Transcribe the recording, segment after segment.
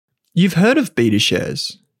You've heard of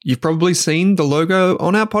BetaShares. You've probably seen the logo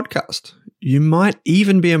on our podcast. You might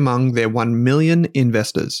even be among their 1 million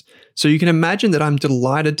investors. So you can imagine that I'm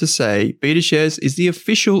delighted to say BetaShares is the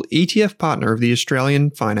official ETF partner of the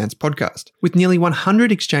Australian Finance Podcast. With nearly 100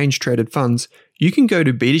 exchange-traded funds, you can go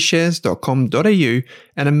to betashares.com.au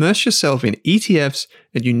and immerse yourself in ETFs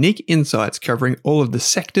and unique insights covering all of the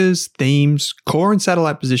sectors, themes, core and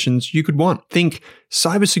satellite positions you could want. Think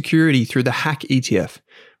cybersecurity through the Hack ETF,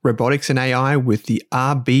 robotics and AI with the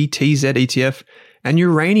RBTZ ETF, and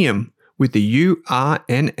uranium with the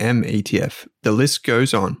URNM ETF. The list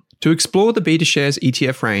goes on. To explore the BetaShares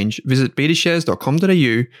ETF range, visit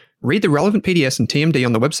betashares.com.au, read the relevant PDS and TMD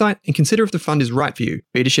on the website, and consider if the fund is right for you.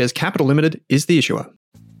 BetaShares Capital Limited is the issuer.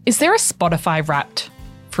 Is there a Spotify Wrapped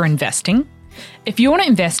for investing? If you want to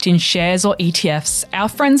invest in shares or ETFs, our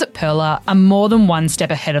friends at Pearler are more than one step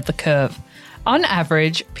ahead of the curve. On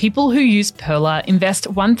average, people who use Pearler invest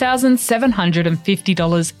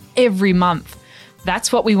 $1,750 every month.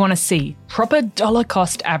 That's what we want to see, proper dollar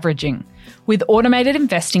cost averaging. With automated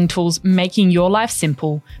investing tools making your life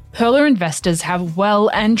simple, Pearler investors have well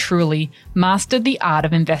and truly mastered the art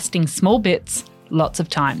of investing small bits, lots of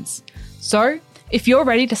times. So, if you're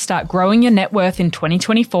ready to start growing your net worth in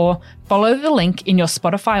 2024, follow the link in your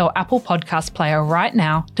Spotify or Apple podcast player right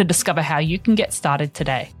now to discover how you can get started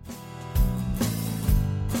today.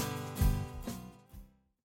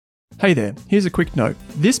 Hey there, here's a quick note.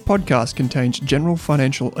 This podcast contains general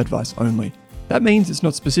financial advice only. That means it's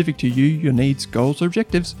not specific to you, your needs, goals, or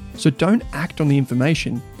objectives, so don't act on the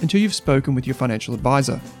information until you've spoken with your financial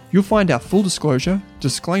advisor. You'll find our full disclosure,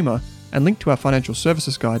 disclaimer, and link to our financial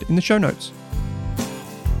services guide in the show notes.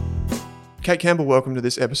 Kate Campbell, welcome to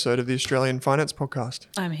this episode of the Australian Finance Podcast.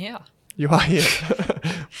 I'm here. You are here.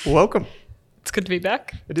 Welcome. It's good to be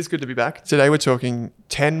back. It is good to be back. Today we're talking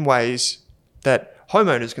 10 ways that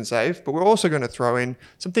homeowners can save, but we're also going to throw in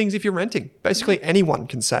some things if you're renting. Basically, anyone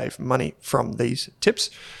can save money from these tips.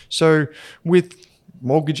 So with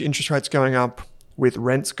mortgage interest rates going up, with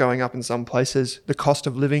rents going up in some places, the cost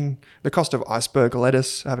of living, the cost of iceberg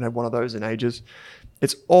lettuce, I haven't had one of those in ages.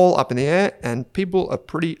 It's all up in the air and people are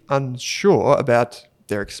pretty unsure about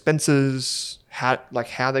their expenses, how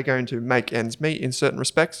they're going to make ends meet in certain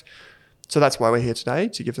respects. So that's why we're here today,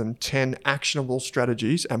 to give them 10 actionable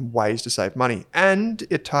strategies and ways to save money. And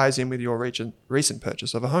it ties in with your recent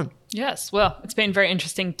purchase of a home. Yes, well, it's been very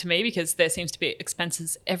interesting to me because there seems to be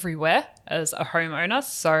expenses everywhere as a homeowner.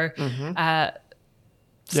 So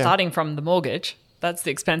starting from the mortgage, that's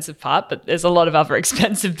the expensive part, but there's a lot of other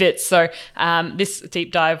expensive bits. So this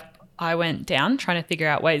deep dive, I went down trying to figure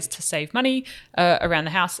out ways to save money around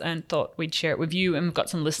the house and thought we'd share it with you. And we've got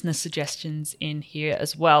some listener suggestions in here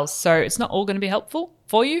as well. So it's not all going to be helpful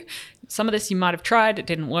for you. Some of this you might have tried, it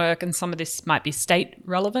didn't work. And some of this might be state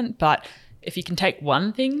relevant. But if you can take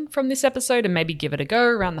one thing from this episode and maybe give it a go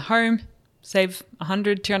around the home, save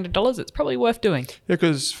 $100, $200, it's probably worth doing. Yeah,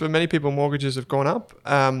 because for many people, mortgages have gone up.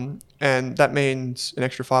 And that means an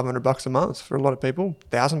extra $500 a month for a lot of people,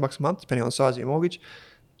 $1,000 a month, depending on the size of your mortgage.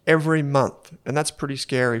 Every month, and that's pretty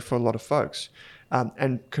scary for a lot of folks.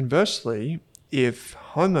 And conversely, if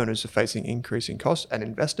homeowners are facing increasing costs and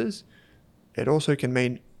investors, it also can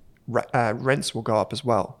mean rents will go up as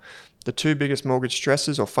well. The two biggest mortgage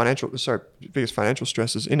stresses biggest financial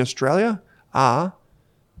stresses in Australia are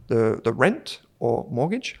the rent or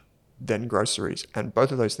mortgage, then groceries, and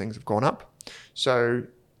both of those things have gone up. So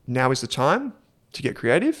now is the time to get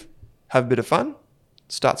creative, have a bit of fun,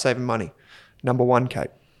 start saving money. Number one, Kate.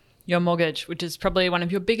 Your mortgage, which is probably one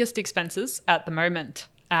of your biggest expenses at the moment,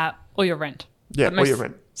 or your rent. Yeah, or your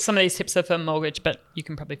rent. Some of these tips are for mortgage, but you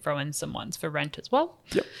can probably throw in some ones for rent as well.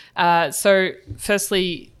 Yep. So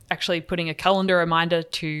firstly, actually putting a calendar reminder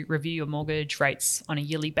to review your mortgage rates on a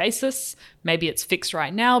yearly basis. Maybe it's fixed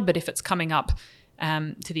right now, but if it's coming up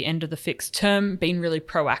to the end of the fixed term, being really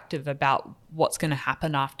proactive about what's going to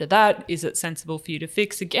happen after that. Is it sensible for you to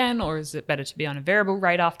fix again, or is it better to be on a variable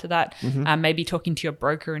rate after that? Maybe talking to your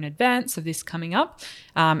broker in advance of this coming up,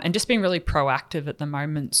 and just being really proactive at the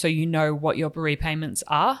moment so you know what your repayments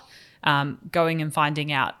are. Going and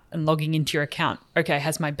finding out and logging into your account. Okay,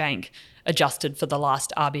 has my bank adjusted for the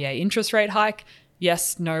last RBA interest rate hike?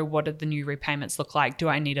 Yes, no, what do the new repayments look like? Do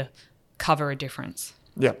I need to cover a difference?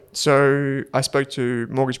 Yeah. So I spoke to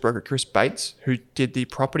mortgage broker Chris Bates, who did the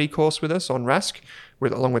property course with us on Rask,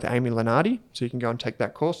 along with Amy Lenardi. So you can go and take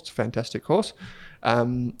that course. It's a fantastic course.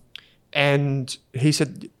 And he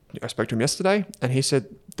said, I spoke to him yesterday, and he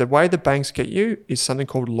said the way the banks get you is something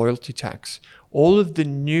called loyalty tax. All of the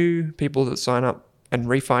new people that sign up and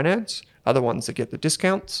refinance are the ones that get the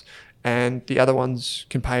discounts, and the other ones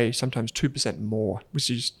can pay sometimes 2% more, which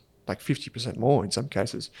is like 50% more in some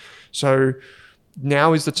cases. So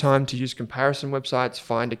now is the time to use comparison websites,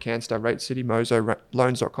 Finder, CanStar, Rate City, Mozo,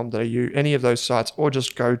 loans.com.au, any of those sites, or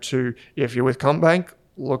just go to, if you're with CommBank,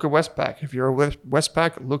 look at Westpac. If you're a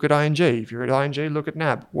Westpac, look at ING. If you're at ING, look at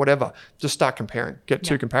NAB, whatever. Just start comparing. Get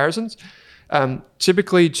two comparisons.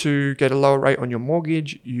 Typically, to get a lower rate on your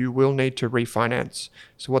mortgage, you will need to refinance.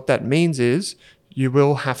 So what that means is you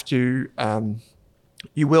will have to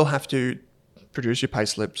produce your pay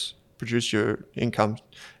slips, produce your income.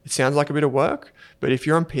 It sounds like a bit of work, but if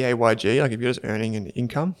you're on PAYG, like if you're just earning an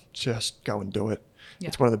income, just go and do it. Yeah.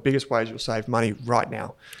 It's one of the biggest ways you'll save money right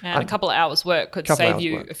now. And a couple of hours work could save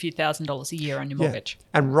you a few $1,000s a year on your mortgage.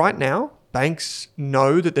 And right now, banks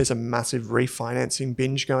know that there's a massive refinancing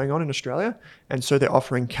binge going on in Australia, and so they're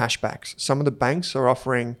offering cashbacks. Some of the banks are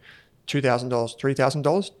offering $2,000,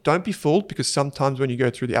 $3,000. Don't be fooled, because sometimes when you go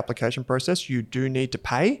through the application process, you do need to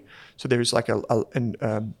pay. So there is like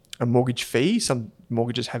a mortgage fee. Some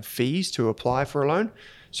mortgages have fees to apply for a loan.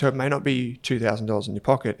 So it may not be $2,000 in your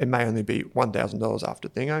pocket. It may only be $1,000 after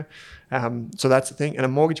thingo. So that's the thing. And a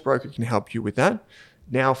mortgage broker can help you with that.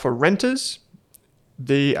 Now for renters,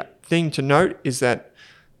 the thing to note is that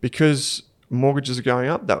because mortgages are going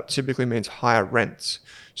up, that typically means higher rents.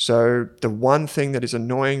 So the one thing that is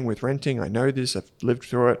annoying with renting, I know this, I've lived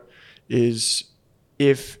through it, is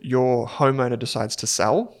if your homeowner decides to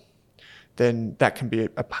sell, then that can be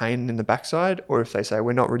a pain in the backside. Or if they say,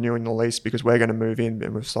 we're not renewing the lease because we're going to move in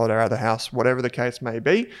and we've sold our other house, whatever the case may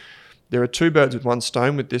be. There are two birds with one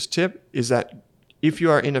stone with this tip, is that if you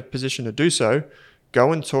are in a position to do so,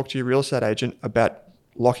 go and talk to your real estate agent about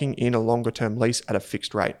locking in a longer term lease at a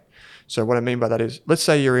fixed rate. So what I mean by that is, let's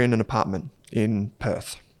say you're in an apartment in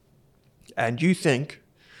Perth and you think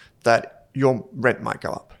that your rent might go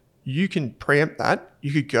up. You can preempt that.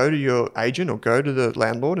 You could go to your agent or go to the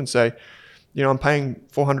landlord and say, I'm paying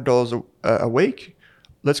 $400 a week.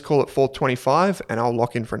 Let's call it $425, and I'll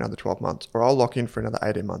lock in for another 12 months, or I'll lock in for another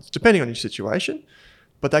 18 months, depending on your situation.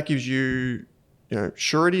 But that gives you,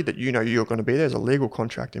 surety that you're going to be there. There's a legal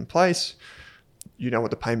contract in place. You know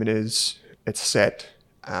what the payment is. It's set,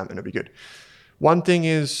 and it'll be good. One thing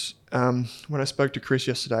is, when I spoke to Chris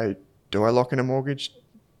yesterday, do I lock in a mortgage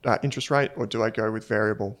interest rate, or do I go with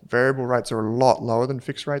variable? Variable rates are a lot lower than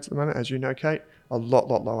fixed rates at the moment, as you know, Kate, a lot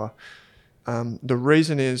lower. The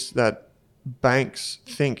reason is that banks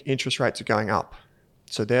think interest rates are going up.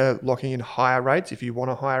 So they're locking in higher rates if you want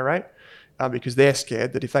a higher rate, because they're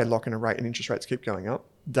scared that if they lock in a rate and interest rates keep going up,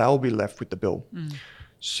 they'll be left with the bill.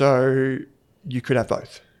 So you could have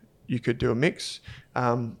both. You could do a mix.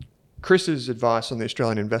 Chris's advice on the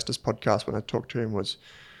Australian Investors podcast when I talked to him was,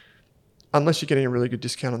 unless you're getting a really good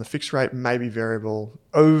discount on the fixed rate, maybe variable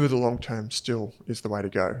over the long term still is the way to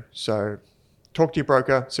go. So talk to your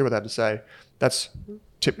broker, see what they have to say. That's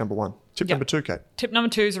tip number one. Tip number two, Kate. Tip number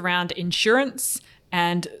two is around insurance.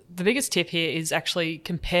 And the biggest tip here is actually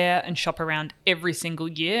compare and shop around every single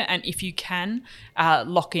year. And if you can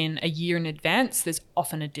lock in a year in advance, there's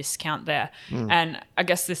often a discount there. And I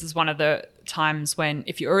guess this is one of the times when,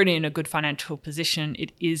 if you're already in a good financial position,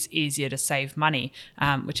 it is easier to save money,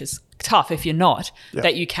 which is tough if you're not.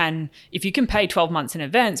 That you can, if you can pay 12 months in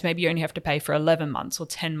advance, maybe you only have to pay for 11 months or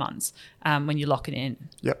 10 months when you lock it in.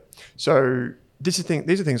 So these are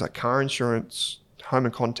things like car insurance, home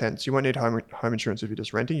and contents. You won't need home insurance if you're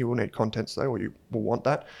just renting. You will need contents though, or you will want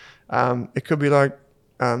that. It could be like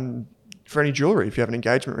for any jewelry, if you have an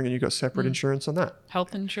engagement ring and you've got separate insurance on that.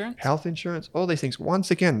 Health insurance, all these things. Once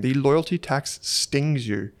again, the loyalty tax stings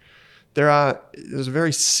you. There's a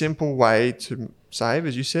very simple way to save,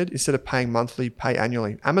 as you said. Instead of paying monthly, pay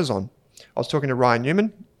annually. Amazon. I was talking to Ryan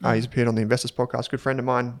Newman. He's appeared on the Investors podcast, good friend of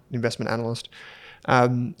mine, investment analyst.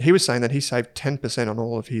 He was saying that he saved 10% on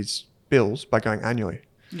all of his bills by going annually.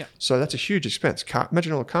 So that's a huge expense.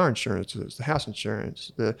 Imagine all the car insurances, the house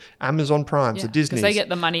insurance, the Amazon Primes, the Disneys. Because they get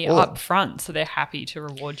the money up front, so they're happy to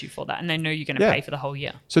reward you for that, and they know you're going to pay for the whole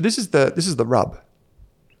year. So this is the rub.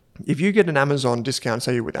 If you get an Amazon discount,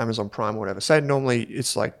 say you're with Amazon Prime or whatever, say normally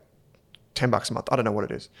it's like $10 a month. I don't know what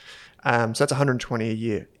it is. So that's $120 a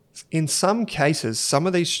year. In some cases, some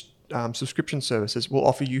of these subscription services will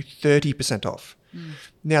offer you 30% off.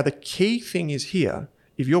 Now, the key thing is here,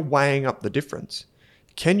 if you're weighing up the difference,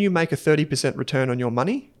 can you make a 30% return on your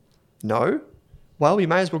money? No. Well, you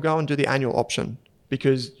may as well go and do the annual option,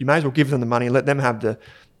 because you may as well give them the money, let them have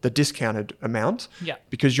the discounted amount,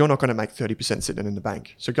 because you're not going to make 30% sitting in the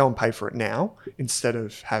bank. So go and pay for it now instead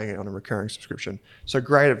of having it on a recurring subscription. So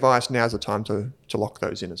great advice. Now's the time to lock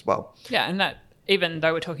those in as well. Yeah, and that, even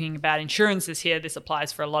though we're talking about insurances here, this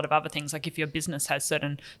applies for a lot of other things. Like if your business has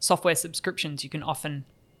certain software subscriptions, you can often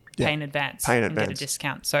pay in advance Pay in and get a advance.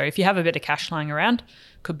 discount. So if you have a bit of cash lying around,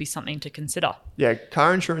 could be something to consider. Yeah,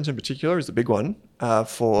 car insurance in particular is the big one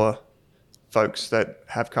for folks that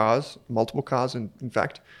have cars, multiple cars. In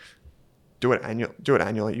fact, do it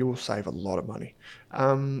annually. You will save a lot of money.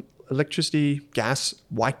 Electricity, gas,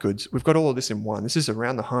 white goods. We've got all of this in one. This is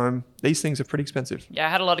around the home. These things are pretty expensive. Yeah, I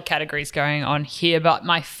had a lot of categories going on here, but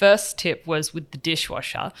my first tip was with the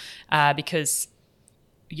dishwasher because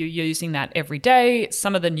you're using that every day.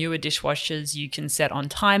 Some of the newer dishwashers you can set on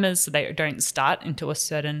timers so they don't start until a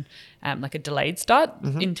certain, like a delayed start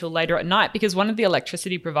until later at night. Because one of the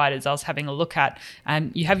electricity providers I was having a look at,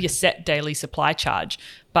 you have your set daily supply charge,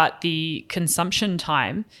 but the consumption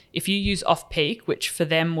time, if you use off peak, which for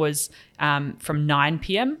them was from 9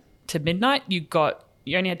 p.m. to midnight, you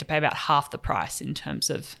only had to pay about half the price in terms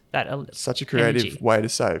of that. Such a creative energy. way to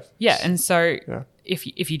save. Yeah, and so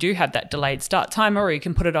if you do have that delayed start timer, or you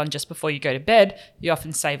can put it on just before you go to bed, you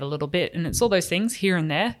often save a little bit. And it's all those things here and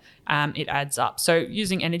there. It adds up. So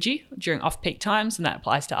using energy during off-peak times, and that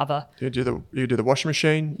applies to other. You do the washing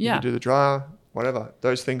machine. Yeah. You do the dryer, whatever.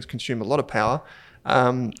 Those things consume a lot of power.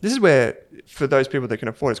 This is where, for those people that can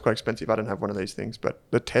afford, it's quite expensive. I don't have one of these things, but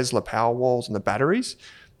the Tesla power walls and the batteries,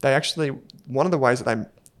 one of the ways that they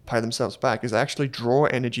pay themselves back is they actually draw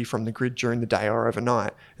energy from the grid during the day or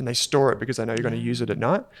overnight, and they store it because they know you're going to use it at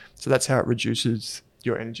night. So that's how it reduces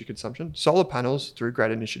your energy consumption. Solar panels, through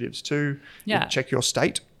great initiatives too. Yeah. You check your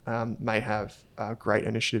state, may have great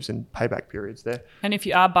initiatives and payback periods there. And if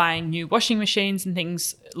you are buying new washing machines and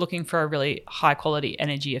things, looking for a really high quality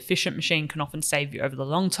energy efficient machine can often save you over the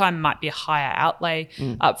long time. Might be a higher outlay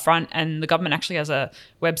up front. And the government actually has a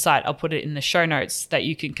website, I'll put it in the show notes, that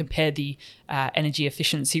you can compare the energy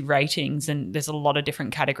efficiency ratings. And there's a lot of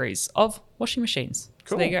different categories of washing machines.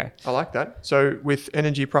 Cool. So there you go. I like that. So with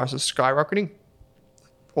energy prices skyrocketing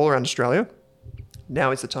all around Australia, now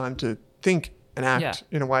is the time to think and act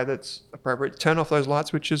in a way that's appropriate. Turn off those light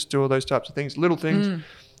switches, do all those types of things, little things.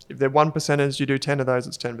 If they're 1%ers, you do 10 of those,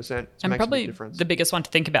 it's 10%. It And makes a big probably difference. the biggest one to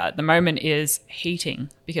think about at the moment is heating,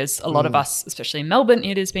 because a lot of us, especially in Melbourne,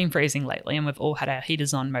 it has been freezing lately and we've all had our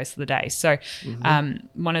heaters on most of the day. So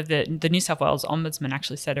one of the New South Wales Ombudsman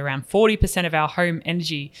actually said around 40% of our home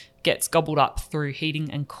energy gets gobbled up through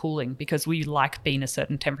heating and cooling, because we like being a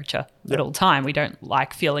certain temperature at all time. We don't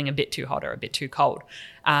like feeling a bit too hot or a bit too cold.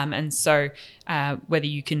 And so whether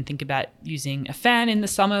you can think about using a fan in the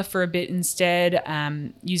summer for a bit instead,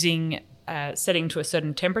 using setting to a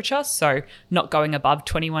certain temperature, so not going above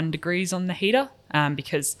 21 degrees on the heater,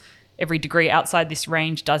 because every degree outside this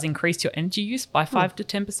range does increase your energy use by 5 to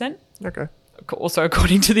 10%. Okay. Also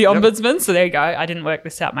according to the Ombudsman. So there you go. I didn't work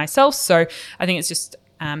this out myself. So I think it's just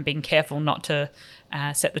being careful not to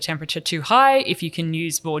set the temperature too high. If you can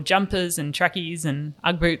use more jumpers and trackies and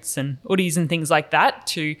Ugg boots and hoodies and things like that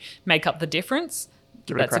to make up the difference,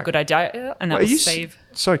 that's a good idea. And that will save.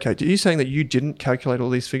 So, Kate, are you saying that you didn't calculate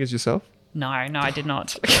all these figures yourself? No, I did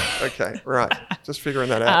not. Okay, right. Just figuring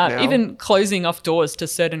that out now. Even closing off doors to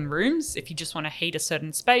certain rooms, if you just want to heat a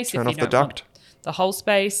certain space. Turn if off you the don't want duct. the whole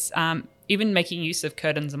space, even making use of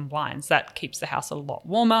curtains and blinds, that keeps the house a lot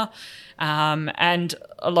warmer. And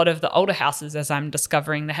a lot of the older houses, as I'm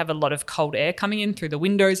discovering, they have a lot of cold air coming in through the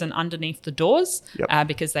windows and underneath the doors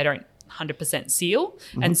because they don't 100% seal.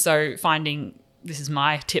 And so this is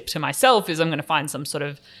my tip to myself, is I'm going to find some sort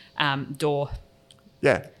of door.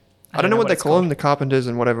 Yeah. I don't know what they call them. The carpenters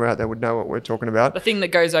and whatever out there would know what we're talking about. The thing that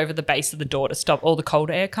goes over the base of the door to stop all the cold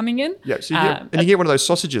air coming in. Yeah, so you get one of those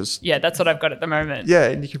sausages. Yeah, that's what I've got at the moment. Yeah,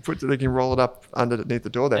 and they can roll it up underneath the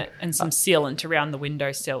door there. And some sealant around the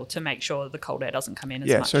windowsill to make sure the cold air doesn't come in as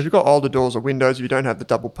much. So if you've got older doors or windows, if you don't have the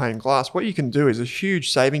double pane glass, what you can do is a huge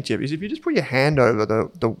saving tip is if you just put your hand over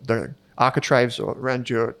the architraves or around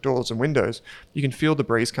your doors and windows, you can feel the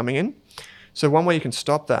breeze coming in. So one way you can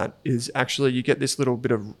stop that is actually you get this little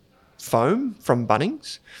bit of foam from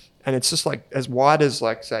Bunnings, and it's just like as wide as,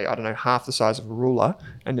 like, say, I don't know, half the size of a ruler,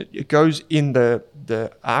 and it goes in the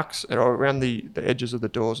arcs or around the edges of the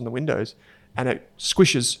doors and the windows, and it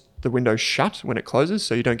squishes the window shut when it closes,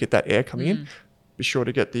 so you don't get that air coming in. Be sure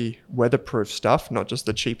to get the weatherproof stuff, not just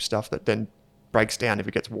the cheap stuff that then breaks down if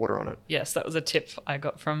it gets water on it. Yes, that was a tip I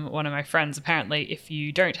got from one of my friends. Apparently, if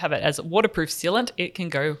you don't have it as a waterproof sealant, it can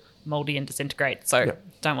go moldy and disintegrate. So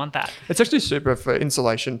don't want that. It's actually super for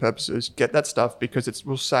insulation purposes. Get that stuff because it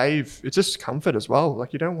will save. It's just comfort as well.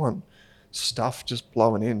 Like, you don't want stuff just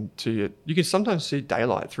blowing into you. You can sometimes see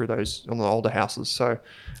daylight through those on the older houses. So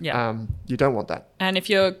you don't want that. And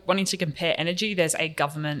if you're wanting to compare energy, there's a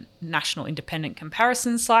government national independent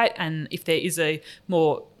comparison site. And if there is a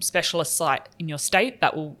more specialist site in your state,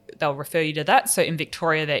 they'll refer you to that. So in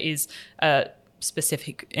Victoria, there is a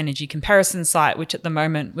specific energy comparison site, which at the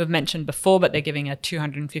moment we've mentioned before, but they're giving a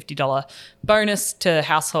 $250 bonus to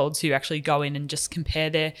households who actually go in and just compare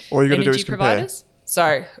their All you got to do energy is compare. providers.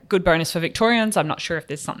 So good bonus for Victorians. I'm not sure if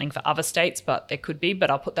there's something for other states, but there could be. But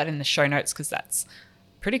I'll put that in the show notes because that's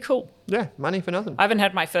pretty cool. Yeah, money for nothing. I haven't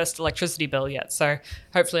had my first electricity bill yet, so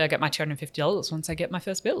hopefully I get my $250 once I get my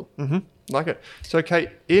first bill. Like it. So, Kate,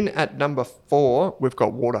 in at number 4, we've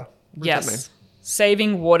got water. What does that mean?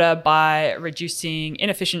 Saving water by reducing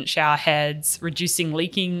inefficient shower heads, reducing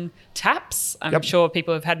leaking taps. I'm sure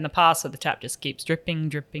people have had in the past where the tap just keeps dripping,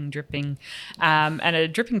 dripping, dripping. And a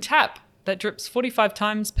dripping tap that drips 45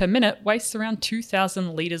 times per minute wastes around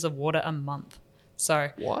 2,000 litres of water a month. So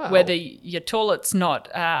whether your toilet's not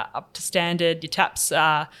up to standard, your taps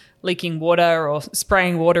are leaking water or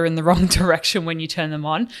spraying water in the wrong direction when you turn them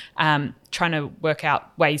on, trying to work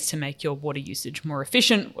out ways to make your water usage more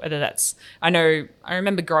efficient, whether that's, I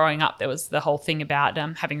remember growing up, there was the whole thing about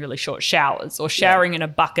having really short showers or showering in a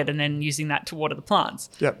bucket and then using that to water the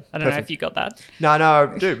plants. Yep. I don't know if you got that. No,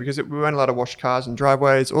 I do, because we weren't allowed to wash cars and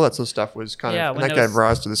driveways, all that sort of stuff was kind of, and that gave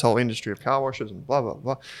rise to this whole industry of car washes and blah, blah,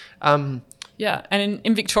 blah. Yeah, and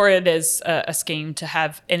in Victoria, there's a scheme to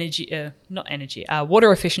have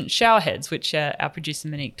water efficient shower heads, which our producer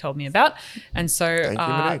Monique told me about. And so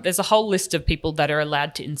there's a whole list of people that are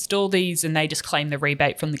allowed to install these, and they just claim the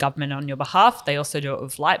rebate from the government on your behalf. They also do it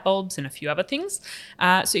with light bulbs and a few other things,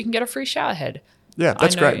 so you can get a free shower head. Yeah,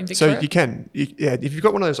 that's great. So you can, if you've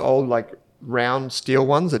got one of those old like round steel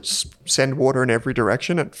ones that send water in every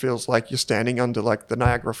direction, it feels like you're standing under like the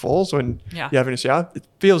Niagara Falls when you're having a shower. It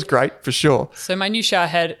feels great for sure. So my new shower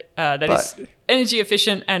head that is energy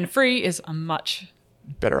efficient and free is a much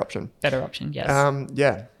better option. Yes.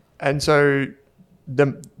 Yeah. And so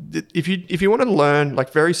if you want to learn,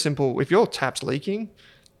 like, very simple, if your tap's leaking,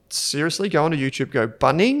 seriously go onto YouTube, go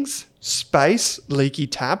Bunnings space leaky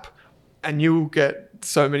tap, and you'll get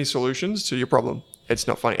so many solutions to your problem. It's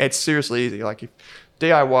not funny. It's seriously easy. Like, if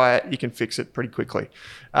DIY it, you can fix it pretty quickly.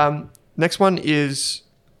 Next one is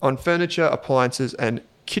on furniture, appliances, and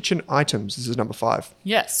kitchen items. This is number 5.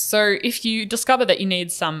 Yes. So if you discover that you need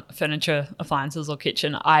some furniture, appliances, or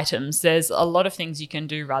kitchen items, there's a lot of things you can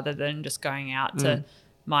do rather than just going out to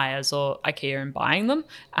Myers or IKEA and buying them.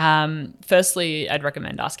 Firstly, I'd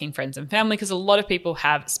recommend asking friends and family, because a lot of people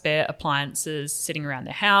have spare appliances sitting around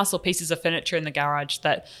their house or pieces of furniture in the garage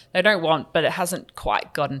that they don't want, but it hasn't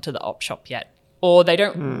quite gotten to the op shop yet. Or they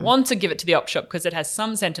don't want to give it to the op shop because it has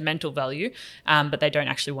some sentimental value, but they don't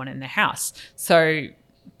actually want it in their house.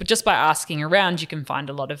 But just by asking around, you can find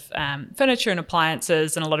a lot of furniture and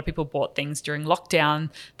appliances, and a lot of people bought things during lockdown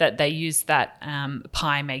that they used that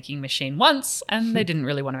pie making machine once and they didn't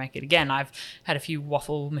really want to make it again. I've had a few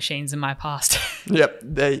waffle machines in my past. Yep,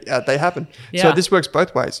 they happen. Yeah. So this works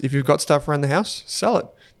both ways. If you've got stuff around the house, sell it.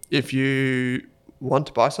 If you want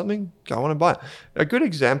to buy something, go on and buy it. A good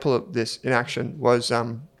example of this in action was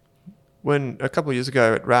when a couple of years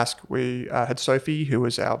ago at Rask, we had Sophie, who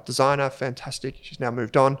was our designer, fantastic. She's now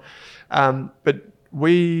moved on. But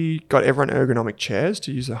we got everyone ergonomic chairs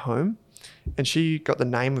to use at home. And she got the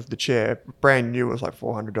name of the chair, brand new, it was like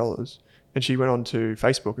 $400. And she went on to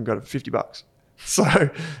Facebook and got it for $50. So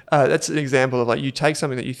that's an example of, like, you take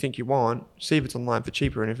something that you think you want, see if it's online for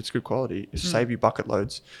cheaper, and if it's good quality, it'll save you bucket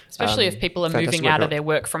loads. Especially if people are moving out of their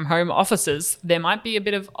work from home offices, there might be a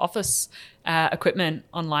bit of office equipment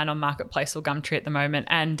online on Marketplace or Gumtree at the moment,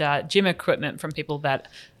 and gym equipment from people that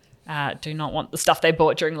do not want the stuff they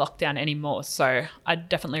bought during lockdown anymore. So I'd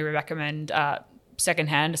definitely recommend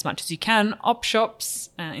secondhand as much as you can. Op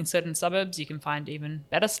shops in certain suburbs, you can find even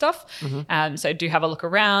better stuff. So do have a look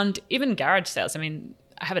around. Even garage sales. I mean,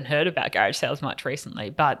 I haven't heard about garage sales much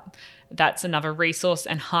recently, but that's another resource.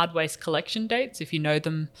 And hard waste collection dates, if you know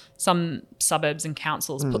them, some suburbs and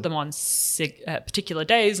councils put them on particular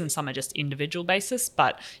days, and some are just individual basis,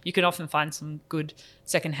 but you can often find some good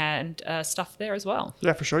secondhand stuff there as well.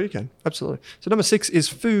 Yeah, for sure you can. Absolutely. So number 6 is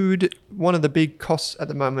food. One of the big costs at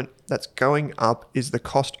the moment that's going up is the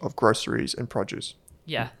cost of groceries and produce.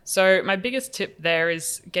 Yeah. So my biggest tip there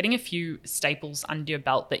is getting a few staples under your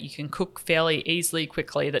belt that you can cook fairly easily,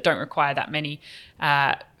 quickly, that don't require that many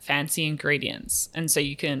fancy ingredients. And so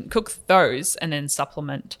you can cook those and then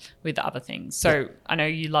supplement with other things. So I know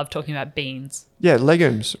you love talking about beans. Yeah,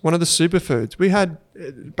 legumes, one of the superfoods. We had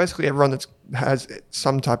basically everyone that has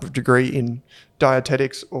some type of degree in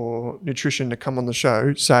dietetics or nutrition to come on the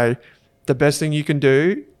show say the best thing you can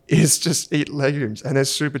do is just eat legumes, and they're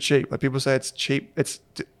super cheap. Like, people say it's cheap, it's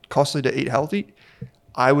costly to eat healthy.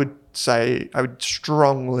 I would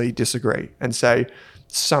strongly disagree and say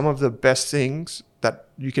some of the best things that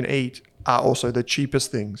you can eat are also the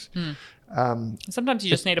cheapest things. Sometimes you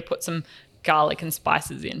just need to put some garlic and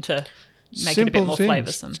spices in to make it a bit more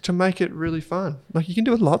flavoursome. To make it really fun. Like you can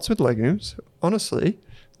do it lots with legumes, honestly.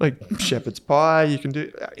 Like shepherd's pie, you can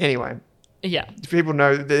do... Anyway, Yeah. if people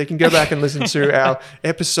know, they can go back and listen to our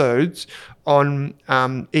episodes on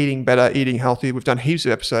eating better, eating healthy. We've done heaps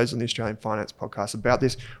of episodes on the Australian Finance Podcast about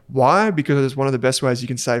this. Why? Because it's one of the best ways you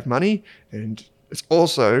can save money, and it's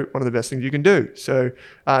also one of the best things you can do. So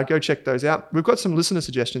go check those out. We've got some listener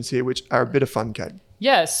suggestions here, which are a bit of fun, Kate.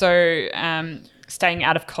 Yeah, so staying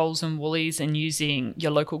out of Coles and Woolies and using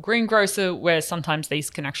your local greengrocer, where sometimes these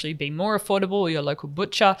can actually be more affordable, or your local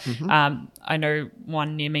butcher. I know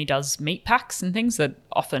one near me does meat packs and things that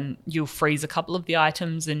often you'll freeze a couple of the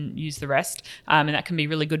items and use the rest, and that can be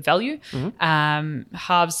really good value.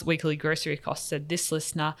 Halves weekly grocery costs, said this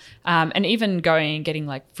listener, and even going and getting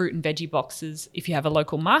like fruit and veggie boxes if you have a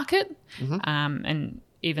local market, and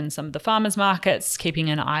even some of the farmers markets, keeping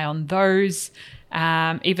an eye on those.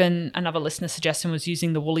 Even another listener suggestion was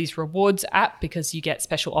using the Woolies Rewards app, because you get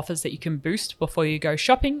special offers that you can boost before you go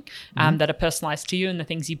shopping, that are personalised to you and the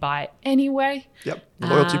things you buy anyway. Yep,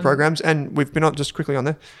 loyalty programs. And we've been on, just quickly on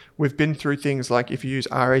there, we've been through things like if you use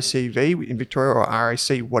RACV in Victoria, or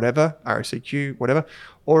RAC whatever, RACQ, whatever,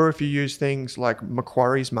 or if you use things like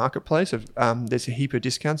Macquarie's Marketplace, there's a heap of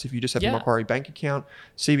discounts if you just have a Macquarie bank account.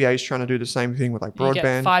 CBA is trying to do the same thing with like broadband. You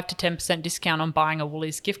get 5 to 10% discount on buying a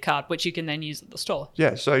Woolies gift card, which you can then use at the store.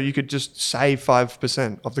 Yeah, so you could just save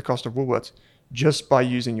 5% of the cost of Woolworths just by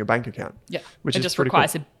using your bank account. Yeah, which it is just pretty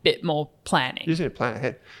requires cool. a bit more planning. You just need to plan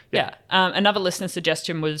ahead. Yeah. Another listener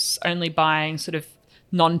suggestion was only buying sort of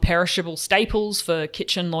non-perishable staples for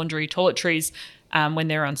kitchen, laundry, toiletries when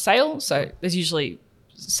they're on sale. So there's usually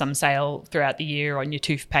some sale throughout the year on your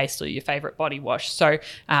toothpaste or your favorite body wash. So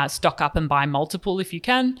stock up and buy multiple if you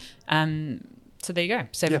can. So there you go.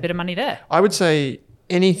 Save a bit of money there. I would say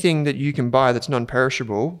anything that you can buy that's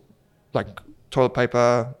non-perishable, like toilet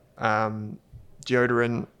paper,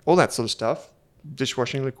 deodorant, all that sort of stuff,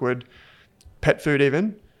 dishwashing liquid, pet food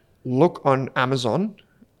even, look on Amazon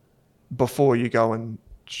before you go and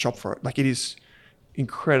shop for it. Like it is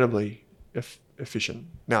incredibly efficient.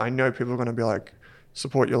 Now I know people are going to be like,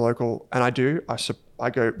 support your local, and I do. I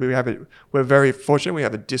go. We're very fortunate. We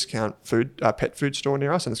have a discount pet food store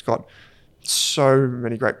near us, and it's got so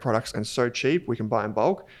many great products and so cheap. We can buy in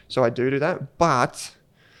bulk. So I do that. But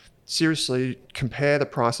seriously, compare the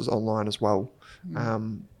prices online as well.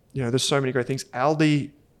 There's so many great things.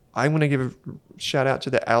 Aldi. I'm going to give a shout out to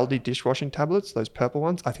the Aldi dishwashing tablets, those purple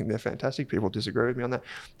ones. I think they're fantastic. People disagree with me on that.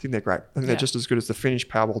 I think they're great. I think they're just as good as the Finnish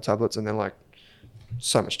Powerball tablets, and they're like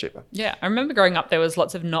so much cheaper. Yeah, I remember growing up, there was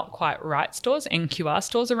lots of Not Quite Right stores, NQR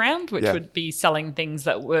stores around, which would be selling things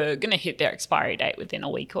that were going to hit their expiry date within a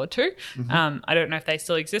week or two. I don't know if they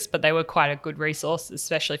still exist, but they were quite a good resource,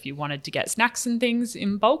 especially if you wanted to get snacks and things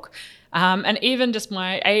in bulk. And even just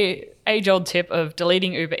my age-old tip of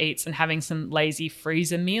deleting Uber Eats and having some lazy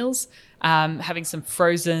freezer meals, having some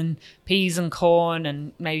frozen peas and corn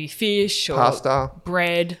and maybe fish or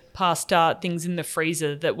bread, pasta, things in the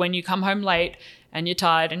freezer that when you come home late and you're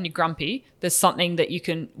tired and you're grumpy, there's something that you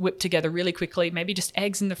can whip together really quickly, maybe just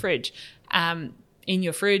eggs in the fridge, in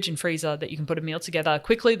your fridge and freezer, that you can put a meal together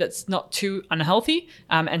quickly that's not too unhealthy,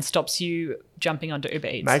 and stops you jumping onto Uber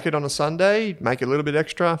Eats. Make it on a Sunday, make it a little bit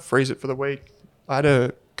extra, freeze it for the week. I had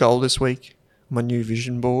a goal this week, my new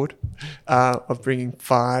vision board, of bringing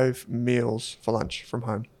 5 meals for lunch from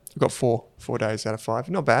home. I've got 4 days out of 5.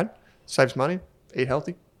 Not bad. Saves money, eat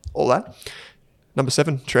healthy, all that. Number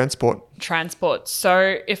 7, transport.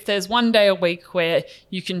 So if there's one day a week where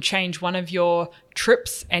you can change one of your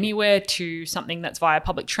trips anywhere to something that's via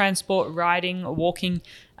public transport, riding or walking,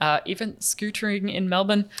 even scootering in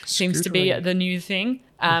Melbourne seems to be the new thing.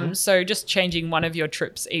 So just changing one of your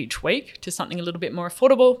trips each week to something a little bit more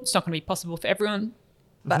affordable. It's not going to be possible for everyone,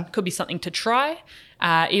 but it could be something to try.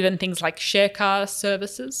 Even things like share car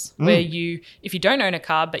services, where if you don't own a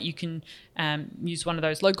car, but you can use one of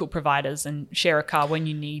those local providers and share a car when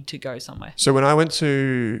you need to go somewhere. So when I went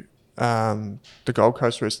to the Gold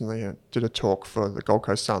Coast recently, I did a talk for the Gold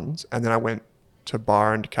Coast Suns, and then I went to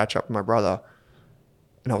Byron to catch up with my brother,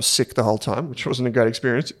 and I was sick the whole time, which wasn't a great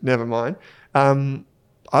experience. Never mind.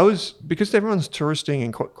 Because everyone's touristing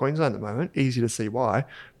in Queensland at the moment, easy to see why.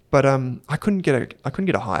 But I couldn't get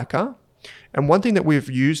a hire car. And one thing that we've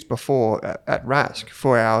used before at Rask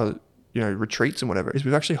for our retreats and whatever is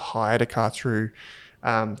we've actually hired a car through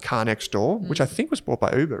Car Next Door, which I think was bought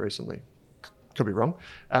by Uber recently. Could be wrong.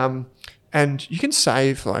 And you can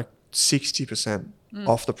save like 60%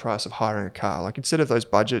 off the price of hiring a car. Like instead of those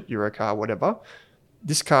budget Eurocar, whatever,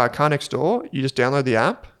 this Car Next Door, you just download the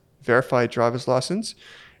app, verify your driver's license,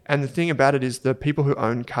 And the thing about it is the people who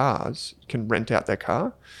own cars can rent out their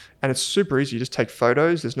car, and it's super easy. You just take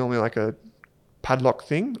photos. There's normally like a padlock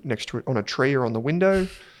thing next to it on a tree or on the window.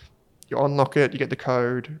 You unlock it, you get the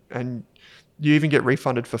code, and you even get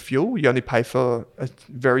refunded for fuel. You only pay for a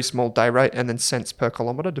very small day rate and then cents per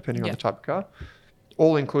kilometre, depending on the type of car.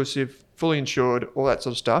 All inclusive, fully insured, all that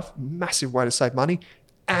sort of stuff. Massive way to save money,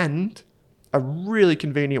 and a really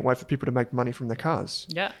convenient way for people to make money from their cars.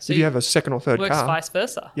 Yeah. So if you have a second or third works car, vice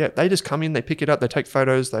versa. yeah, they just come in, they pick it up, they take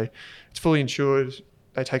photos, it's fully insured,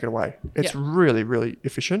 they take it away. It's really, really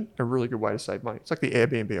efficient, a really good way to save money. It's like the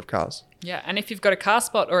Airbnb of cars. Yeah, and if you've got a car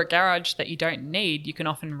spot or a garage that you don't need, you can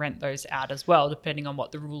often rent those out as well, depending on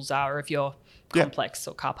what the rules are of your complex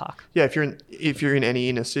or car park. Yeah, if you're in any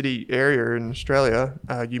inner city area in Australia,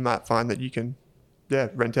 you might find that you can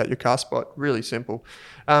rent out your car spot. Really simple.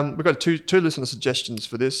 We've got two listener suggestions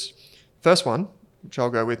for this. First one, which I'll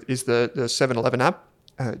go with, is the 7-Eleven app.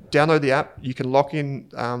 Download the app. You can lock in.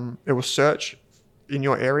 It will search in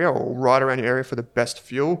your area or right around your area for the best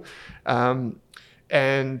fuel,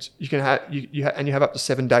 and you can have you have up to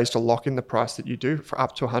 7 days to lock in the price that you do for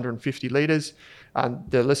up to 150 litres.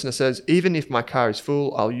 The listener says, even if my car is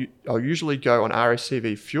full, I'll usually go on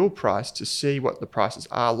RACV fuel price to see what the prices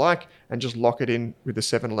are like and just lock it in with the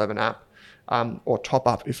 7-Eleven app, or top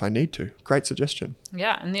up if I need to. Great suggestion.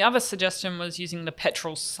 Yeah, and the other suggestion was using the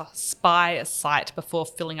Petrol Spy site before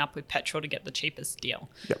filling up with petrol to get the cheapest deal.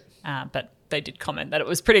 Yep. But they did comment that it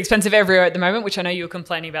was pretty expensive everywhere at the moment, which I know you were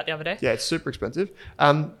complaining about the other day. Yeah, it's super expensive.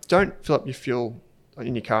 Don't fill up your fuel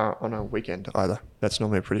in your car on a weekend either. That's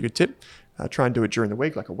normally a pretty good tip. Try and do it during the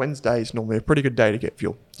week, like a Wednesday is normally a pretty good day to get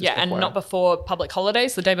fuel. Yeah, and not before public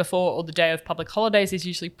holidays. The day before or the day of public holidays is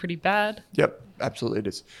usually pretty bad. Yep, absolutely it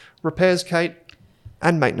is. Repairs, Kate,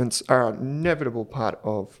 and maintenance are an inevitable part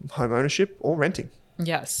of home ownership or renting.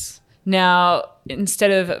 Yes. Now, instead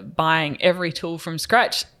of buying every tool from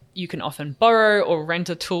scratch, you can often borrow or rent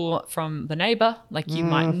a tool from the neighbour. Like you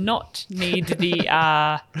might not need the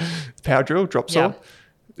power drill, drop saw.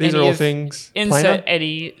 These are all things. Insert planer.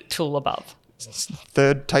 any tool above.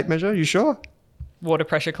 Third tape measure, you sure? Water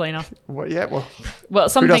pressure cleaner. Well,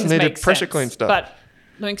 some who doesn't things need make to pressure sense, clean stuff? But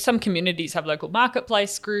like some communities have local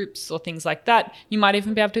marketplace groups or things like that. You might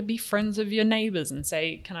even be able to be friends of your neighbours and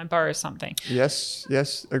say, "Can I borrow something?" Yes.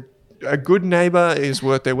 A good neighbour is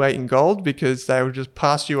worth their weight in gold, because they will just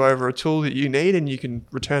pass you over a tool that you need and you can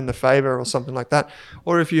return the favour or something like that.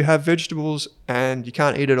 Or if you have vegetables and you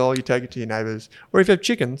can't eat it all, you take it to your neighbours. Or if you have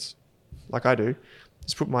chickens, like I do,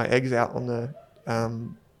 just put my eggs out on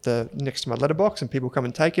the next to my letterbox and people come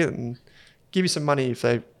and take it and give you some money if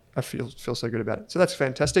they feel so good about it. So that's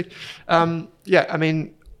fantastic. I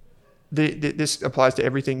mean, this applies to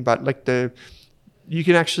everything, but like you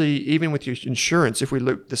can actually, even with your insurance, if we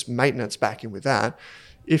loop this maintenance back in with that,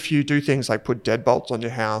 if you do things like put deadbolts on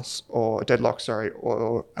your house or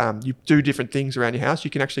you do different things around your house,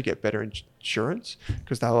 you can actually get better insurance,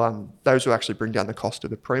 because those will actually bring down the cost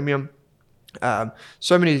of the premium.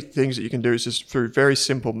 So many things that you can do is just through very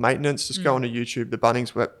simple maintenance. Just go onto YouTube. The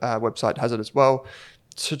Bunnings website has it as well.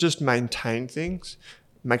 To just maintain things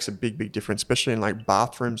makes a big difference, especially in like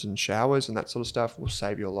bathrooms and showers and that sort of stuff. Will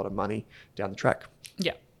save you a lot of money down the track.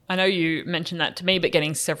 Yeah. I know you mentioned that to me, but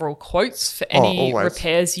getting several quotes for any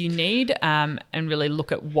repairs you need, and really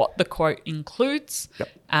look at what the quote includes,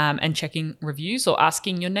 and checking reviews or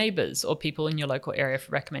asking your neighbours or people in your local area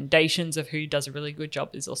for recommendations of who does a really good job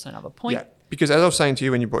is also another point. Yeah, because as I was saying to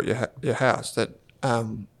you when you bought your house, that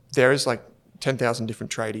there is like 10,000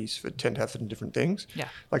 different tradies for 10,000 different things. Yeah.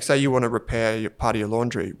 Like say you want to repair part of your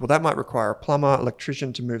laundry. Well, that might require a plumber,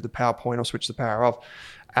 electrician to move the power point or switch the power off.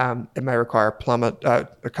 It may require a plumber,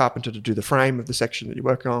 a carpenter to do the frame of the section that you're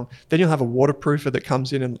working on. Then you'll have a waterproofer that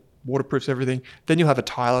comes in and waterproofs everything. Then you'll have a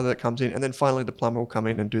tiler that comes in, and then finally the plumber will come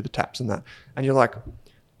in and do the taps and that. And you're like,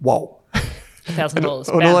 whoa. $1,000.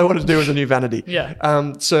 And all I wanted to do was a new vanity.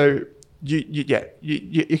 Yeah. So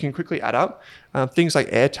you can quickly add up. Things like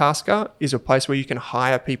Airtasker is a place where you can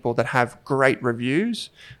hire people that have great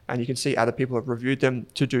reviews, and you can see other people have reviewed them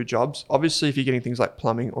to do jobs. Obviously, if you're getting things like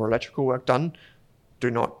plumbing or electrical work done, do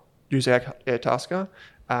not use Airtasker.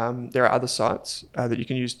 There are other sites that you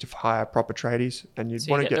can use to hire proper tradies, and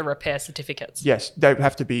So you get the repair certificates. Yes, they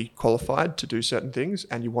have to be qualified to do certain things,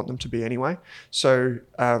 and you want them to be anyway. So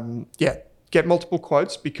get multiple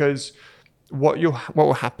quotes, because what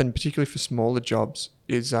will happen, particularly for smaller jobs,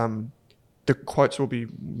 is the quotes will be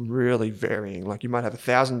really varying. Like you might have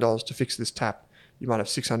 $1,000 to fix this tap, you might have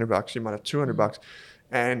 $600, you might have $200,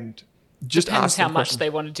 and just depends ask how much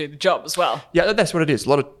they want to do the job as well. Yeah, that's what it is. A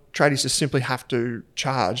lot of tradies just simply have to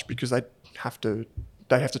charge because they have to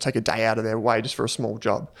they have to take a day out of their way just for a small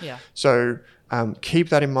job. Yeah. So keep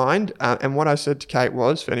that in mind. And what I said to Kate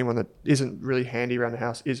was, for anyone that isn't really handy around the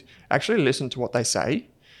house, is actually listen to what they say.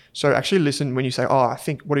 So actually listen when you say,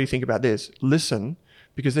 what do you think about this? Listen,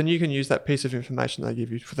 because then you can use that piece of information they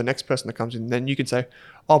give you for the next person that comes in. Then you can say,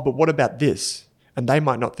 but what about this? And they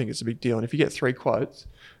might not think it's a big deal. And if you get 3 quotes,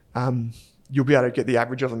 you'll be able to get the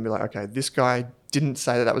average of them and be like, okay, this guy didn't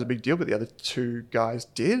say that was a big deal, but the other 2 guys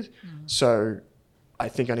did. So I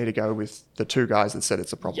think I need to go with the 2 guys that said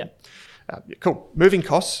it's a problem. Cool. Moving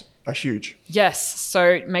costs are huge. Yes.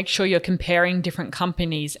 So make sure you're comparing different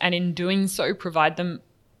companies, and in doing so, provide them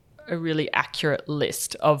a really accurate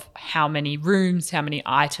list of how many rooms, how many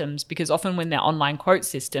items, because often when their online quote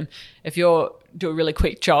system, if you do a really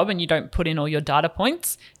quick job and you don't put in all your data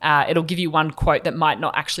points, it'll give you one quote that might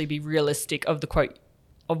not actually be realistic of the quote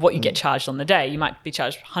of what you get charged on the day. You might be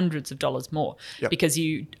charged hundreds of dollars more because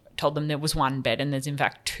you told them there was 1 bed and there's in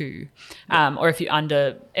fact 2, or if you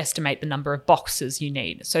underestimate the number of boxes you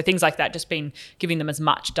need. So things like that, just giving them as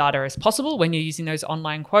much data as possible when you're using those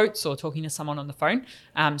online quotes or talking to someone on the phone,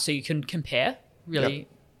 so you can compare really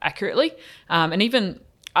accurately, and even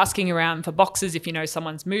asking around for boxes if you know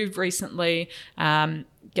someone's moved recently.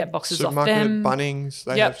 Get boxes off them. Bunnings,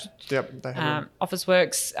 they have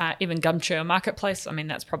Officeworks, even Gumtree or Marketplace. I mean,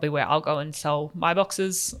 that's probably where I'll go and sell my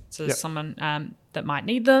boxes to someone that might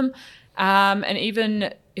need them. And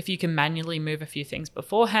even if you can manually move a few things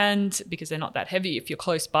beforehand because they're not that heavy, if you're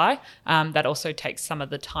close by, that also takes some of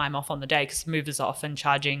the time off on the day, because movers are often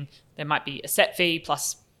charging, there might be a set fee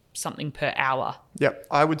plus something per hour. Yep.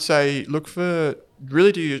 I would say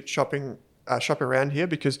really do your shop around here,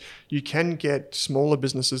 because you can get smaller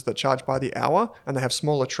businesses that charge by the hour and they have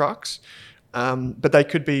smaller trucks, but they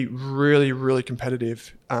could be really, really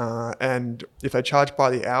competitive. And if they charge by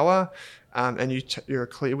the hour and you're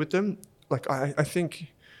clear with them, like I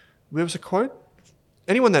think there was a quote,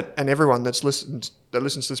 anyone and everyone that listens to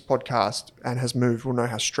this podcast and has moved will know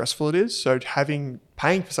how stressful it is. So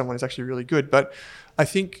paying for someone is actually really good. But I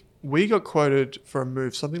think we got quoted for a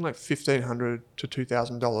move something like $1,500 to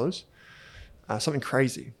 $2,000, something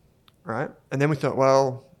crazy, right? And then we thought,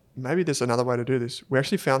 well, maybe there's another way to do this. We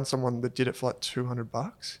actually found someone that did it for like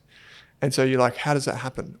 $200. And so you're like, how does that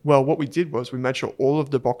happen? Well, what we did was we made sure all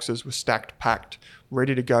of the boxes were stacked, packed,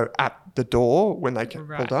 ready to go at the door when they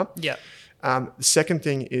pulled up. Yeah. The second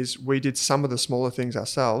thing is we did some of the smaller things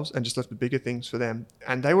ourselves and just left the bigger things for them.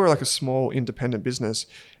 And they were like a small independent business.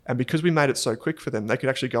 And because we made it so quick for them, they could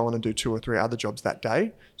actually go on and do 2 or 3 other jobs that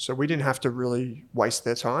day. So we didn't have to really waste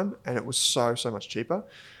their time, and it was so much cheaper.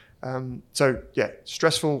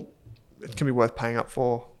 Stressful. It can be worth paying up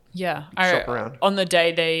for. Yeah. Shop around. On the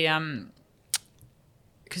day they,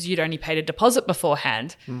 because you'd only paid a deposit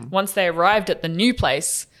beforehand, once they arrived at the new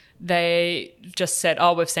place, they just said,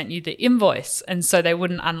 we've sent you the invoice. And so they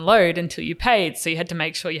wouldn't unload until you paid. So you had to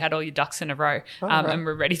make sure you had all your ducks in a row and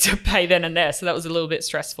were ready to pay then and there. So that was a little bit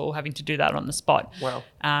stressful having to do that on the spot. Wow.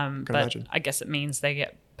 But imagine. I guess it means they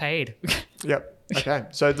get paid. Yep. Okay.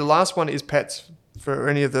 So the last one is pets, for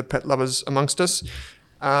any of the pet lovers amongst us.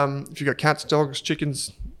 If you've got cats, dogs,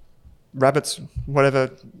 chickens, rabbits,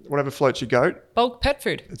 whatever floats your goat. Bulk pet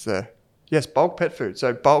food. It's there. Yes, bulk pet food.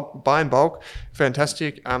 So buy in bulk,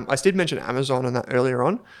 fantastic. I did mention Amazon and that earlier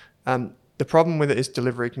on. The problem with it is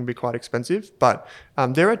delivery can be quite expensive, but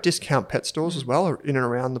there are discount pet stores as well in and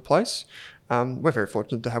around the place. We're very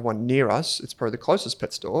fortunate to have one near us. It's probably the closest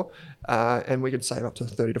pet store, and we can save up to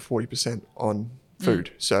 30 to 40% on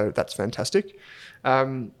food. So that's fantastic.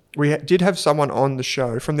 We did have someone on the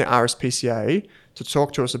show from the RSPCA to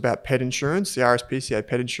talk to us about pet insurance. The RSPCA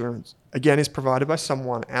pet insurance, again, is provided by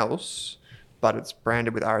someone else, but it's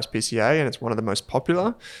branded with RSPCA and it's one of the most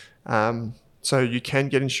popular. So you can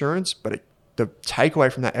get insurance, but the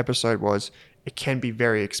takeaway from that episode was it can be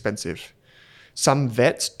very expensive. Some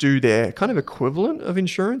vets do their kind of equivalent of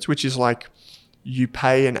insurance, which is like you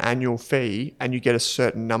pay an annual fee and you get a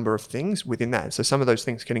certain number of things within that. So some of those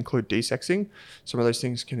things can include desexing. Some of those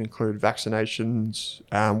things can include vaccinations,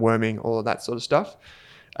 worming, all of that sort of stuff.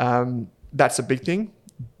 That's a big thing.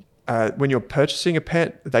 When you're purchasing a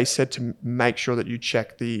pet, they said to make sure that you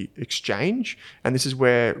check the exchange. And this is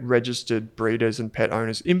where registered breeders and pet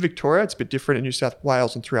owners in Victoria, it's a bit different in New South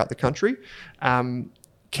Wales and throughout the country,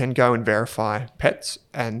 can go and verify pets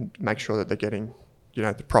and make sure that they're getting,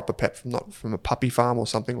 the proper pet not from a puppy farm or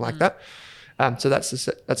something like that. So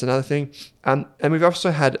that's another thing. And we've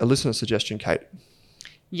also had a listener suggestion, Kate.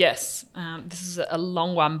 Yes, this is a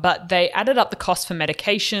long one, but they added up the cost for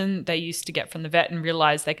medication they used to get from the vet and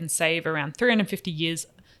realized they can save around $350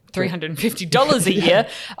 $350 a year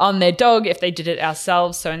on their dog if they did it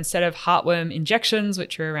ourselves. So instead of heartworm injections,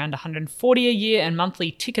 which are around $140 a year, and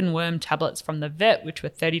monthly tick and worm tablets from the vet, which were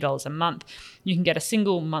 $30 a month, you can get a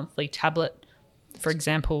single monthly tablet. For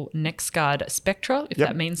example, NexGuard Spectra, if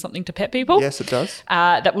that means something to pet people. Yes, it does.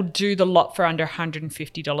 That will do the lot for under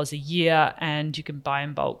 $150 a year, and you can buy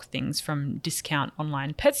in bulk things from discount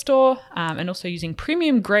online pet store, and also using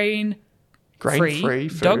premium grain-free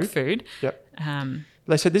dog food. Yep.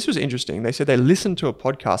 They said this was interesting. They said they listened to a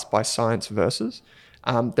podcast by Science Versus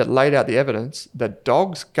that laid out the evidence that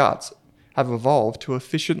dogs' guts have evolved to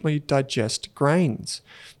efficiently digest grains.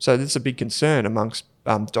 So this is a big concern amongst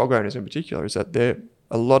dog owners in particular, is that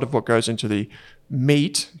a lot of what goes into the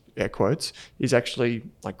meat, air quotes, is actually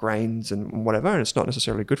like grains and whatever, and it's not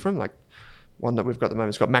necessarily good for them. Like one that we've got at the moment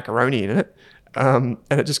has got macaroni in it, and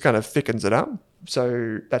it just kind of thickens it up.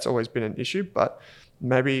 So that's always been an issue, but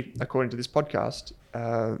maybe according to this podcast,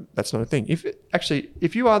 that's not a thing.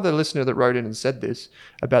 If you are the listener that wrote in and said this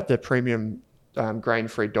about the premium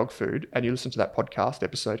grain-free dog food, and you listen to that podcast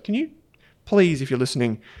episode, can you please, if you're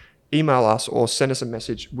listening, email us or send us a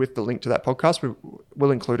message with the link to that podcast?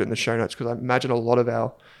 We'll include it in the show notes, because I imagine a lot of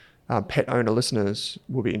our pet owner listeners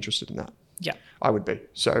will be interested in that. Yeah, I would be.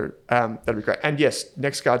 So that'd be great. And yes,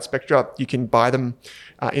 NexGuard Spectra, you can buy them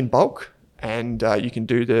in bulk, and you can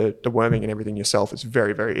do the worming and everything yourself. It's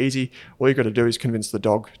very, very easy. All you've got to do is convince the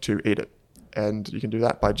dog to eat it. And you can do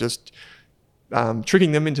that by just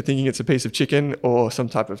tricking them into thinking it's a piece of chicken or some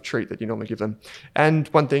type of treat that you normally give them. And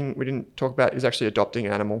one thing we didn't talk about is actually adopting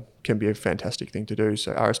an animal can be a fantastic thing to do.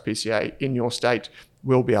 So RSPCA in your state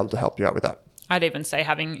will be able to help you out with that. I'd even say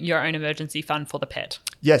having your own emergency fund for the pet.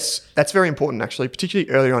 Yes, that's very important actually, particularly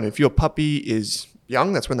early on. If your puppy is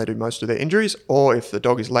young, that's when they do most of their injuries, or if the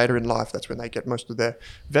dog is later in life, that's when they get most of their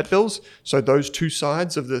vet bills. So those two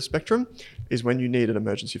sides of the spectrum is when you need an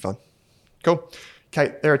emergency fund. Cool.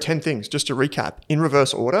 Okay, there are 10 things. Just to recap, in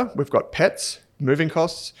reverse order, we've got pets, moving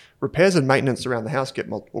costs, repairs and maintenance around the house, get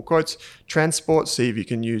multiple quotes, transport, see if you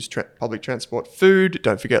can use public transport, food,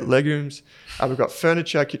 don't forget legumes. We've got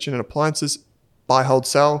furniture, kitchen and appliances, buy, hold,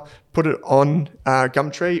 sell, put it on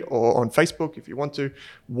Gumtree or on Facebook if you want to.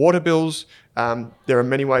 Water bills, there are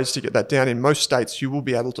many ways to get that down. In most states, you will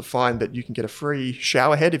be able to find that you can get a free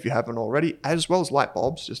shower head if you haven't already, as well as light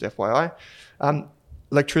bulbs, just FYI.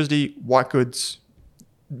 Electricity, white goods.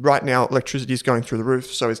 Right now, electricity is going through the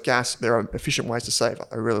roof, so is gas. There are efficient ways to save.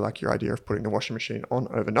 I really like your idea of putting the washing machine on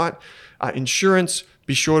overnight. Insurance,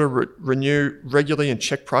 be sure to renew regularly and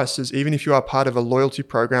check prices. Even if you are part of a loyalty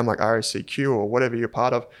program like RSCQ or whatever you're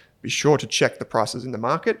part of, be sure to check the prices in the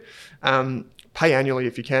market. Pay annually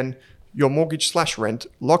if you can. Your mortgage/rent,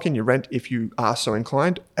 lock in your rent if you are so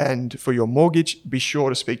inclined. And for your mortgage, be sure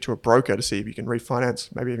to speak to a broker to see if you can refinance,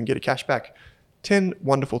 maybe even get a cash back. 10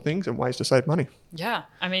 wonderful things and ways to save money. Yeah,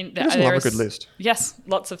 I mean, I love a good list. Yes,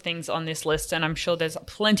 lots of things on this list, and I'm sure there's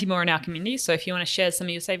plenty more in our community. So if you want to share some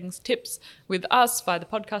of your savings tips with us via the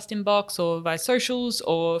podcast inbox or via socials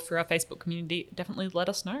or through our Facebook community, definitely let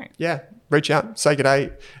us know. Yeah, reach out, say good day,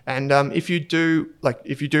 and if you do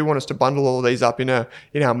want us to bundle all of these up in our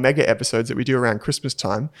mega episodes that we do around Christmas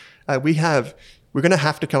time, we're going to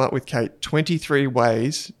have to come up with, Kate, 23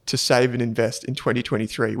 ways to save and invest in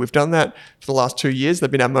 2023. We've done that for the last 2 years.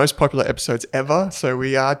 They've been our most popular episodes ever. So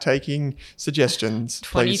we are taking suggestions.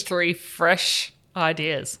 23 fresh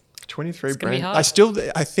ideas. 23 brand. I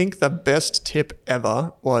think the best tip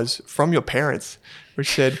ever was from your parents, which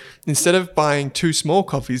said, instead of buying 2 small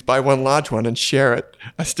coffees, buy 1 large one and share it.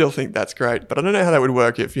 I still think that's great. But I don't know how that would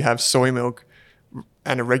work if you have soy milk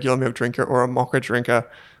and a regular milk drinker or a mocha drinker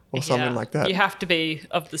or something like that. You have to be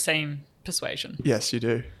of the same persuasion. Yes, you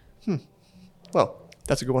do. Well,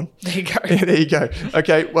 that's a good one. There you go. There you go.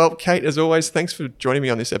 Okay, well, Kate, as always, thanks for joining me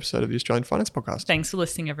on this episode of the Australian Finance Podcast. Thanks for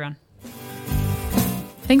listening, everyone.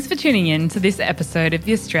 Thanks for tuning in to this episode of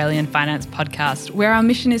the Australian Finance Podcast, where our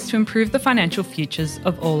mission is to improve the financial futures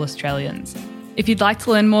of all Australians. If you'd like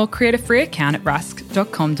to learn more, create a free account at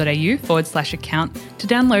rask.com.au/account to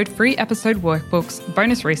download free episode workbooks,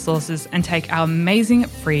 bonus resources, and take our amazing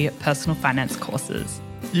free personal finance courses.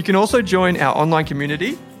 You can also join our online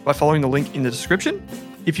community by following the link in the description.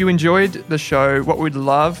 If you enjoyed the show, what we'd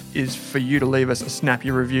love is for you to leave us a snappy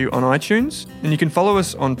review on iTunes. And you can follow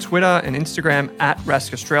us on Twitter and Instagram at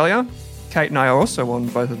Rask Australia. Kate and I are also on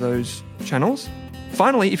both of those channels.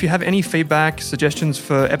 Finally, if you have any feedback, suggestions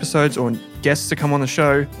for episodes or guests to come on the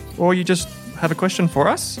show, or you just have a question for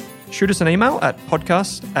us, shoot us an email at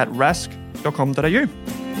podcast@rask.com.au.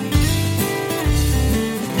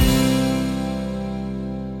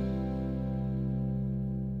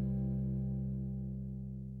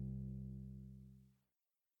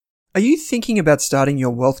 Are you thinking about starting your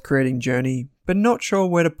wealth creating journey, but not sure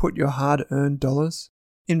where to put your hard-earned dollars?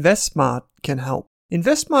 InvestSmart can help.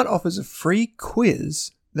 InvestSmart offers a free quiz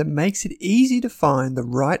that makes it easy to find the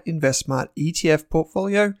right InvestSmart ETF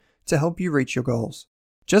portfolio to help you reach your goals.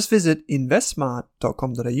 Just visit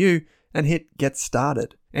investsmart.com.au and hit Get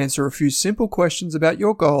Started. Answer a few simple questions about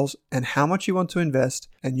your goals and how much you want to invest,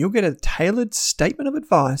 and you'll get a tailored statement of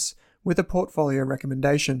advice with a portfolio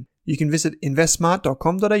recommendation. You can visit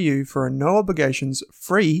investsmart.com.au for a no obligations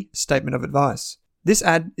free statement of advice. This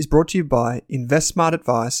ad is brought to you by InvestSmart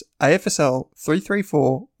Advice, AFSL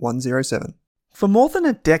 334107. For more than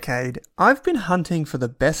a decade, I've been hunting for the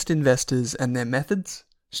best investors and their methods,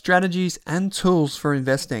 strategies, and tools for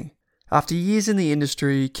investing. After years in the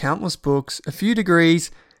industry, countless books, a few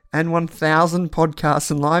degrees, and 1,000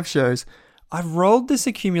 podcasts and live shows, I've rolled this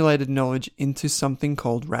accumulated knowledge into something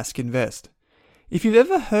called Rask Invest. If you've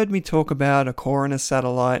ever heard me talk about a core and a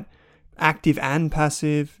satellite, active and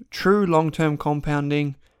passive, true long-term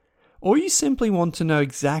compounding, or you simply want to know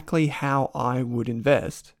exactly how I would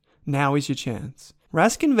invest, now is your chance.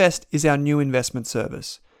 Rask Invest is our new investment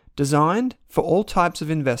service, designed for all types of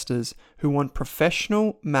investors who want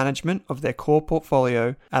professional management of their core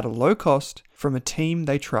portfolio at a low cost from a team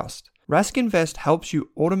they trust. Rask Invest helps you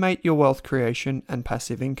automate your wealth creation and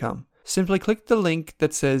passive income. Simply click the link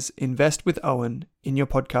that says Invest with Owen in your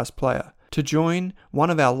podcast player to join one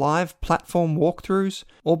of our live platform walkthroughs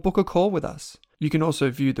or book a call with us. You can also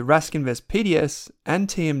view the Rask Invest PDS and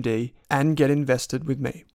TMD and get invested with me.